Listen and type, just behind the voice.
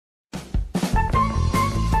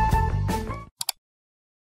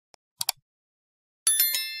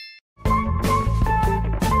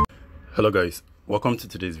Hello guys, welcome to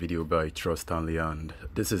today's video by Trust Stanley, and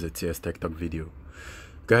this is a TS Tech Talk video.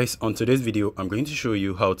 Guys, on today's video I'm going to show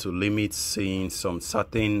you how to limit seeing some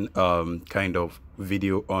certain kind of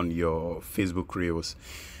video on your Facebook Reels.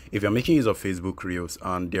 If you're making use of Facebook Reels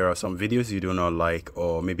and there are some videos you do not like,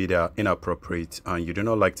 or maybe they are inappropriate and you do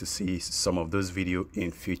not like to see some of those videos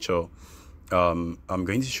in future, I'm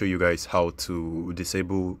going to show you guys how to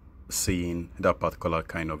disable seeing that particular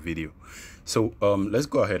kind of video. So let's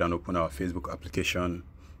go ahead and open our Facebook application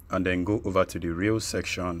and then go over to the Reels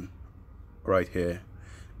section right here,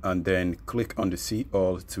 and then click on the see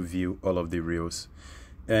all to view all of the Reels.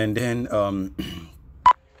 And then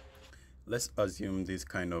let's assume this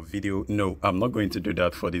kind of video. No, I'm not going to do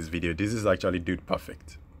that for this video. This is actually Dude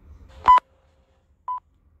Perfect.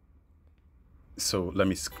 So let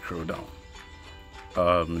me scroll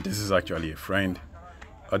down. This is actually a friend.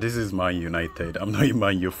 This is Man United. I'm not a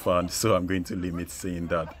Man U fan, so I'm going to limit saying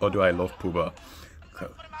that. Although I love Pooba.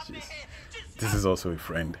 This is also a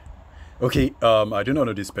friend. Okay, I do not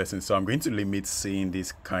know this person, so I'm going to limit seeing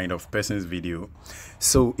this kind of person's video.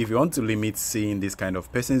 So if you want to limit seeing this kind of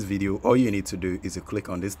person's video, all you need to do is to click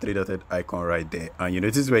on this three-dotted icon right there, and you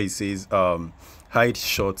notice where it says hide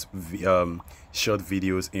short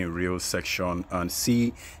videos in Reels section and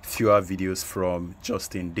see fewer videos from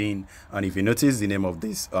Justin Dean. And if you notice, the name of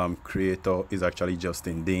this creator is actually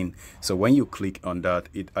Justin Dean. So when you click on that,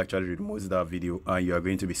 it actually removes that video and you are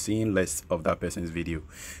going to be seeing less of that person's video.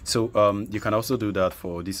 So you can also do that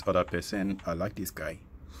for this other person. I like this guy.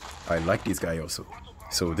 I like this guy also.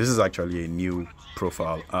 So this is actually a new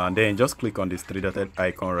profile, and then just click on this three-dotted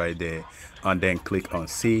icon right there and then click on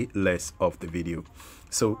see less of the video.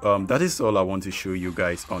 So that is all I want to show you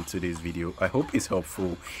guys on today's video. I hope it's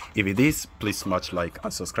helpful. If it is, please smash like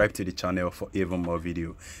and subscribe to the channel for even more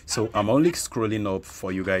video. So I'm only scrolling up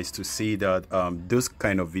for you guys to see that those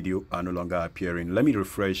kind of video are no longer appearing. Let me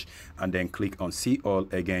refresh and then click on see all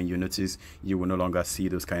again. You notice you will no longer see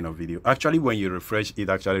those kind of video. Actually, when you refresh, it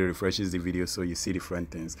actually refreshes the video, so you see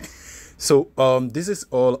different things. So this is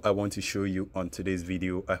all I want to show you on today's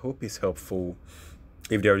video. I hope it's helpful.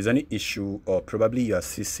 If there is any issue, or probably you are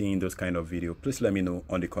still seeing those kind of video, please let me know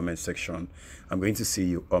on the comment section. I'm going to see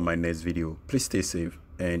you on my next video. Please stay safe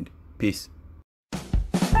and peace.